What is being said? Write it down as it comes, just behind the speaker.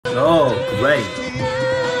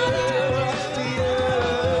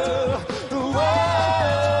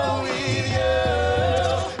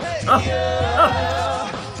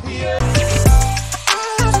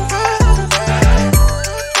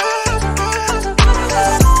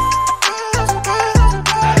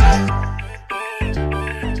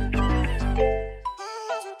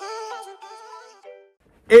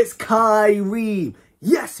Kaireem.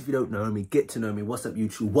 Yes, if you don't know me, get to know me. What's up,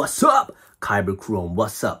 YouTube? What's up, Kaireem?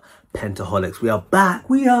 What's up, Pentatonix? We are back.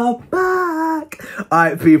 We are back. All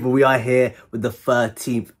right, people, we are here with the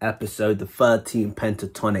 13th episode, the 13th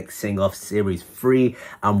Pentatonix Sing-Off Series 3.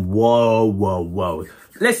 And whoa.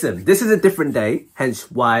 Listen, this is a different day,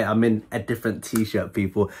 hence why I'm in a different t-shirt,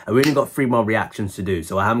 people. And we only got 3 more reactions to do,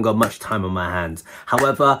 so I haven't got much time on my hands.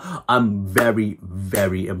 However, I'm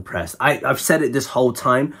very impressed. I've said it this whole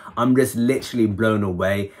time. I'm just literally blown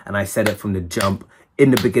away. And I said it from the jump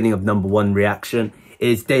in the beginning of number 1 reaction,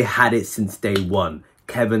 is they had it since day 1.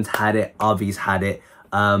 Kevin's had it, Avi's had it,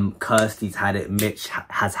 Kirsty's had it, Mitch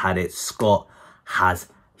has had it, Scott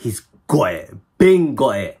he's got it. Bing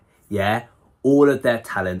got it, yeah? All of their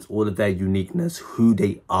talents, all of their uniqueness, who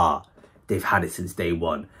they are, they've had it since day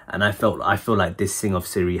 1. And I feel like this sing-off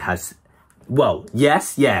series has, well,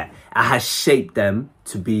 yes, yeah, it has shaped them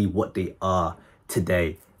to be what they are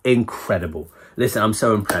today. Incredible. Listen, I'm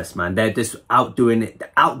so impressed, man. They're just outdoing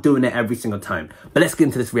it every single time. But let's get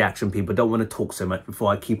into this reaction, people. Don't want to talk so much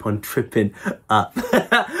before I keep on tripping up.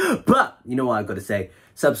 But you know what I've got to say?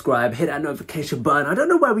 Subscribe, hit that notification button. I don't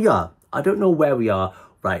know where we are.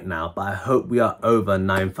 Right now, but I hope we are over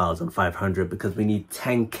 9,500 because we need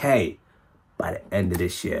 10K by the end of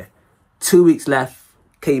this year. 2 weeks left.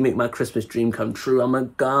 Can you make my Christmas dream come true?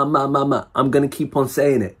 I'm gonna keep on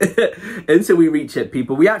saying it until we reach it,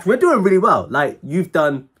 people. We're doing really well. Like, you've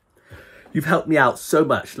helped me out so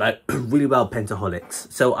much, like really well,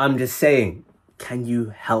 Pentatonix. So I'm just saying, can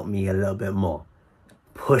you help me a little bit more?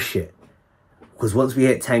 Push it, because once we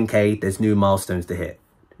hit 10K, there's new milestones to hit.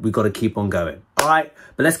 We got to keep on going. All right,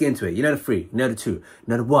 but let's get into it. You know the 3, you know the 2, you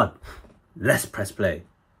know the 1. Let's press play.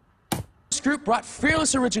 This group brought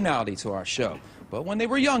fearless originality to our show, but when they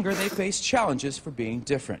were younger, they faced challenges for being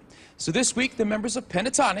different. So this week, the members of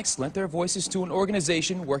Pentatonix lent their voices to an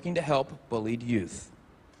organization working to help bullied youth.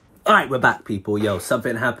 All right, we're back, people. Yo,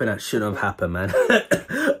 something happened that shouldn't have happened, man.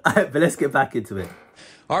 All right, but let's get back into it.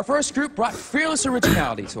 Our first group brought fearless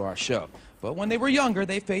originality to our show, but when they were younger,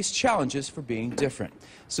 they faced challenges for being different.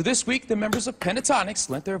 So this week, the members of Pentatonix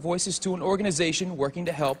lent their voices to an organization working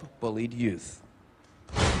to help bullied youth.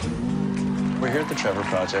 We're here at the Trevor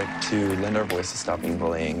Project to lend our voice to stopping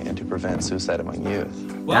bullying and to prevent suicide among youth.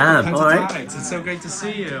 Welcome, Pentatonix. right. It's so great to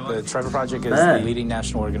see you. The Trevor Project is the leading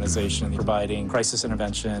national organization providing crisis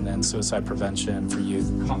intervention and suicide prevention for youth.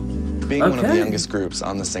 Being one of the youngest groups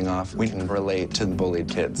on the sing-off, we can relate to the bullied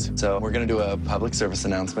kids. So we're going to do a public service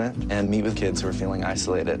announcement and meet with kids who are feeling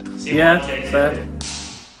isolated. Yeah, fair.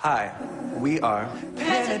 Hi, we are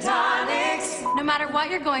Pentatonix. No matter what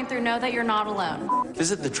you're going through, know that you're not alone.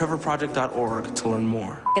 Visit thetrevorproject.org to learn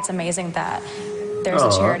more. It's amazing that there's a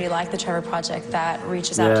charity like the Trevor Project that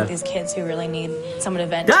reaches out to these kids who really need someone to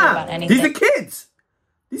vent to about anything. These are kids.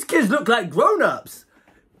 These kids look like grown-ups.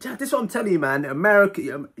 This is what I'm telling you, man.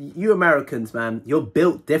 You Americans, man, you're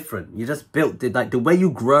built different. You're just built, like, the way you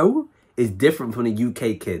grow is different from the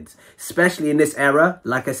UK kids. Especially in this era,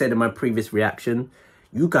 like I said in my previous reaction,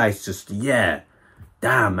 you guys just,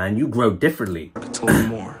 damn, man, you grow differently. To learn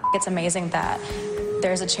more. It's amazing that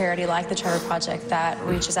there's a charity like the Trevor Project that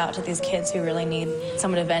reaches out to these kids who really need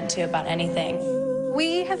someone to vent to about anything.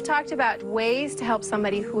 We have talked about ways to help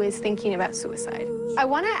somebody who is thinking about suicide. I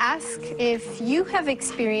want to ask if you have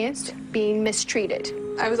experienced being mistreated.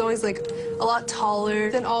 I was always like a lot taller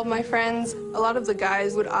than all of my friends. A lot of the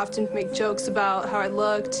guys would often make jokes about how I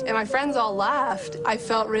looked, and my friends all laughed. I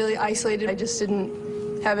felt really isolated. I just didn't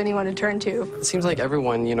have anyone to turn to. It seems like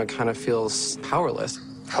everyone, kind of feels powerless.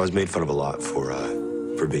 I was made fun of a lot for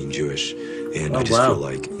being Jewish, and I just feel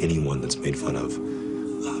like anyone that's made fun of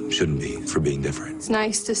shouldn't be for being different. It's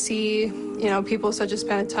nice to see, people such as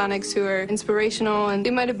Pentatonix who are inspirational, and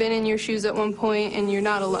they might have been in your shoes at one point, and you're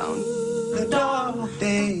not alone. The dark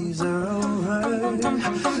days are over.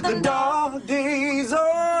 The dark days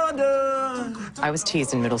are done. I was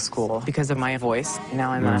teased in middle school because of my voice.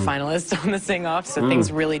 Now I'm a finalist on the sing-off, so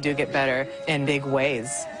things really do get better in big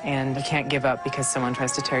ways. And you can't give up because someone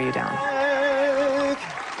tries to tear you down.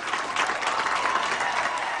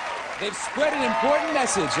 They've spread an important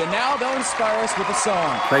message, and now they'll inspire us with a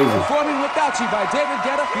song. Crazy. Performing Without You by David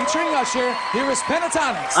Guetta featuring Usher, here is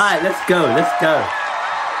Pentatonix. All right, let's go, let's go.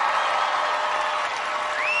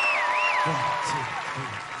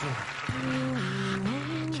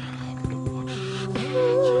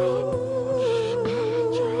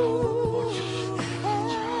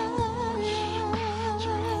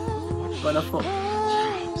 Gonna fall.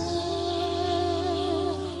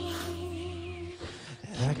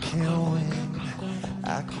 I can't win,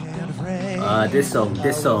 I can't reign. This song.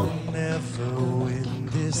 Never win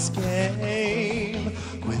this game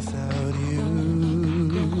without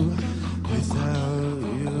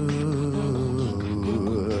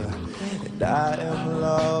I am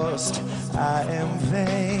lost, I am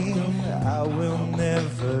vain, I will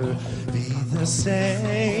never be the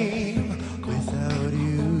same without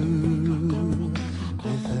you,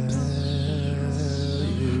 without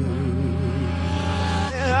you.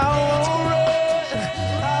 And I won't run,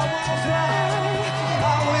 I won't fly,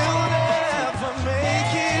 I will never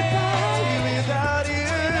make it by without you,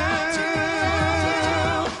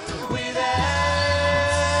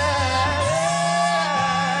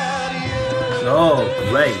 Oh,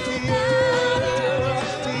 great.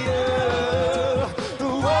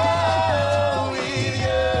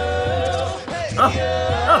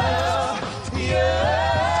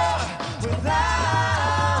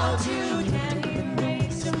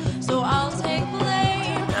 So I'll take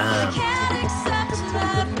blame. I can't accept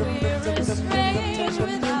that we're estranged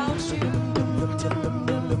without you.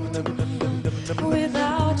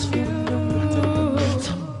 Without you.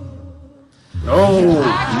 Oh,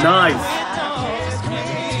 nice.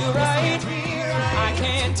 I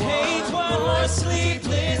can't take one more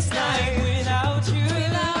sleepless night without you,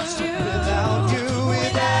 without you, without you,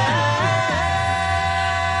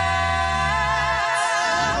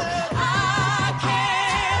 I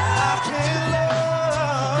can't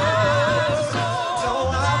love. No,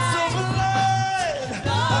 I'm so blind.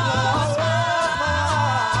 I've lost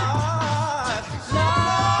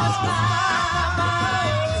my mind.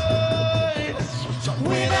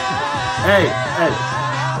 Hey, hey.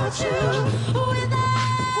 Okay.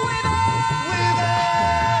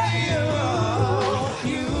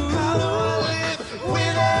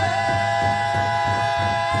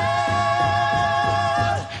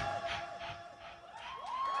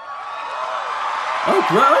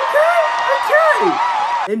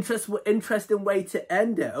 Interesting way to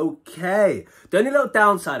end it. Okay. The only little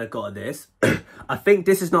downside I got of this, I think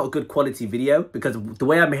this is not a good quality video because the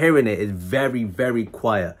way I'm hearing it is very, very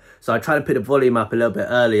quiet. So I tried to put the volume up a little bit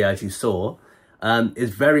earlier, as you saw.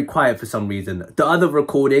 It's very quiet for some reason. The other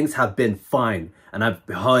recordings have been fine and I've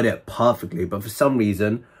heard it perfectly. But for some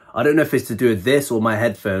reason, I don't know if it's to do with this or my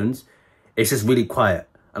headphones, it's just really quiet.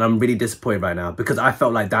 And I'm really disappointed right now because I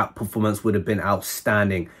felt like that performance would have been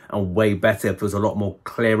outstanding and way better if it was a lot more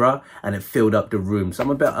clearer and it filled up the room. So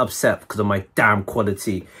I'm a bit upset because of my damn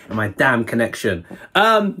quality and my damn connection.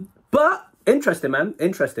 But interesting, man.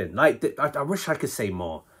 Interesting. Like, I wish I could say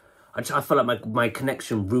more. I felt like my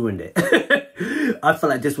connection ruined it. I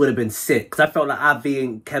felt like this would have been sick because I felt like Avi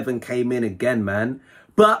and Kevin came in again, man.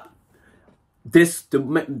 But the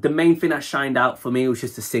main thing that shined out for me was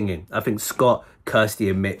just the singing. I think Scott, Kirsty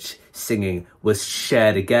and Mitch singing was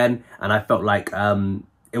shared again, and I felt like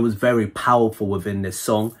it was very powerful within this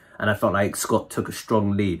song, and I felt like Scott took a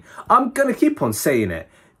strong lead. I'm gonna keep on saying it.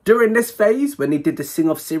 During this phase, when he did the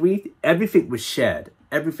sing-off series, everything was shared.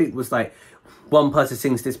 Everything was like, one person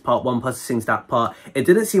sings this part, one person sings that part. It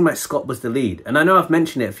didn't seem like Scott was the lead, and I know I've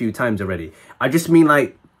mentioned it a few times already. I just mean,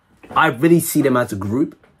 like, I really see them as a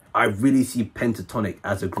group. I really see Pentatonix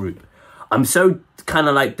as a group. I'm so kind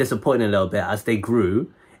of like disappointed a little bit as they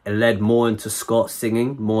grew. It led more into Scott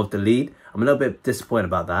singing more of the lead. I'm a little bit disappointed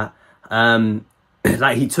about that.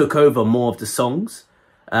 Like he took over more of the songs.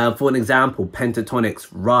 For an example, Pentatonix,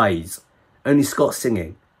 Rise, only Scott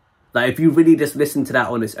singing. Like if you really just listened to that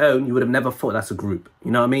on its own, you would have never thought that's a group.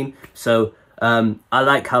 You know what I mean? So I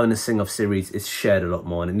like how in the sing-off series it's shared a lot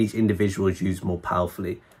more and each individual is used more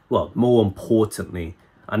powerfully. Well, more importantly.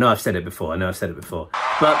 I know I've said it before. But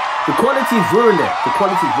the quality's ruined it. The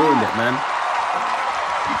quality's ruined it, man.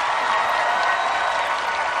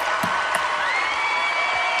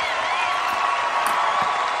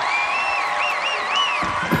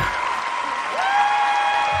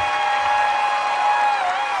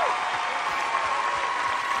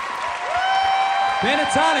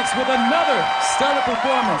 Pentatonix with another stellar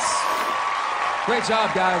performance. Great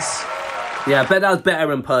job, guys. Yeah, I bet that was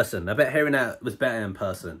better in person. I bet hearing that was better in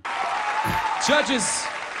person. Judges,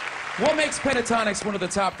 what makes Pentatonix one of the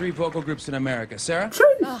top 3 vocal groups in America? Sarah?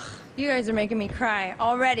 Ugh, you guys are making me cry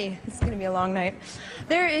already. This is gonna be a long night.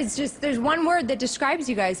 There's one word that describes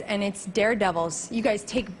you guys, and it's daredevils. You guys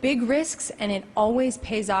take big risks, and it always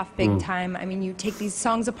pays off big time. I mean, you take these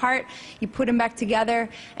songs apart, you put them back together,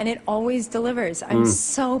 and it always delivers. I'm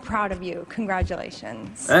so proud of you.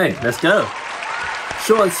 Congratulations. Hey, let's go.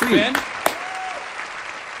 Short and sweet. Ben?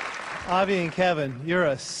 Avi and Kevin, you're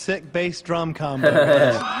a sick bass drum combo.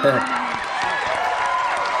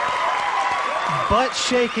 Butt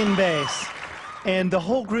shaking bass. And the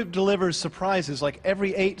whole group delivers surprises. Like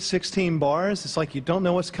every 8-16 bars, it's like you don't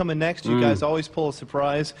know what's coming next. You guys always pull a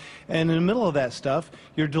surprise. And in the middle of that stuff,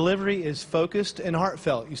 your delivery is focused and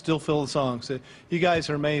heartfelt. You still feel the song. So you guys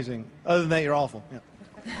are amazing. Other than that, you're awful. Yeah.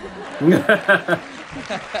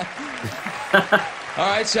 All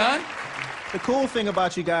right, Sean. The cool thing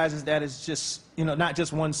about you guys is that it's just, you know, not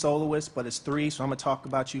just one soloist, but it's three. So I'm going to talk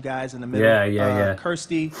about you guys in the middle. Yeah.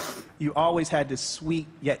 Kirsty, you always had this sweet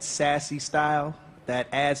yet sassy style that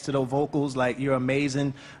adds to those vocals. Like, you're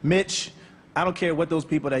amazing. Mitch, I don't care what those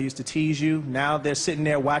people that used to tease you, now they're sitting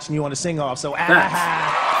there watching you on the sing-off. So,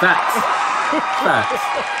 Facts.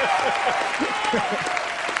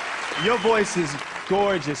 Your voice is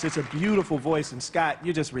gorgeous. It's a beautiful voice. And Scott,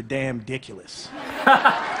 you're just ridiculous.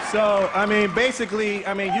 So, I mean, basically,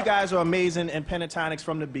 I mean, you guys are amazing. And Pentatonix,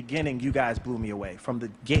 from the beginning, you guys blew me away. From the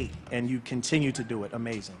gate. And you continue to do it.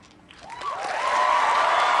 Amazing.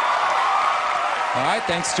 All right,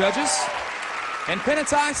 thanks, judges. And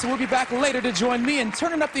Pentatonix will be back later to join me in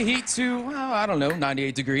turning up the heat to, well, I don't know,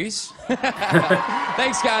 98 degrees.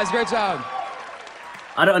 Thanks, guys. Great job.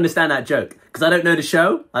 I don't understand that joke. Because I don't know the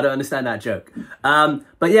show, I don't understand that joke.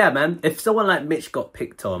 But yeah, man, if someone like Mitch got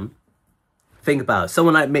picked on, think about it.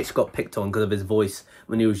 Someone like Mitch got picked on because of his voice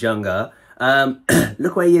when he was younger.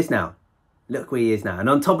 Look where he is now. Look where he is now. And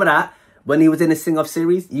on top of that, when he was in a sing-off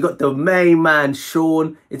series, you got the main man,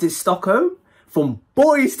 Sean, is it Stockholm? From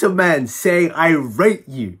Boys to Men saying, I rate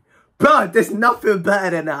you. Bro, there's nothing better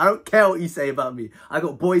than that. I don't care what you say about me. I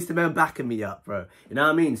got Boys to Men backing me up, bro. You know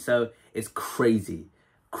what I mean? So it's crazy.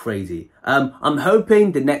 Crazy. I'm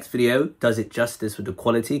hoping the next video does it justice with the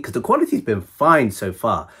quality, because the quality's been fine so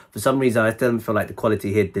far. For some reason, I still don't feel like the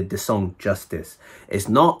quality here did the song justice. It's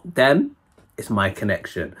not them, it's my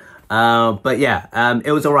connection. But yeah,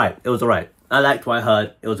 it was alright. It was alright. I liked what I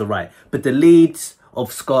heard. It was alright. But the leads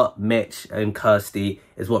of Scott, Mitch, and Kirsty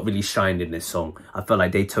is what really shined in this song. I felt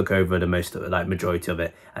like they took over the most, like, majority of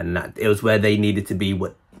it, and that it was where they needed to be.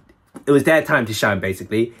 It was their time to shine,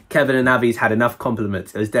 basically. Kevin and Avi's had enough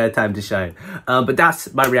compliments. It was their time to shine. But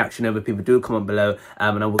that's my reaction over people. Do comment below,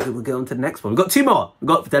 and we'll get on to the next one. We've got two more. We've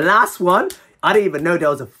got the last one. I didn't even know there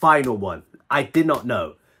was a final one. I did not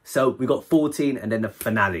know. So we got 14 and then the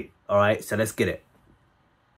finale. All right, so let's get it.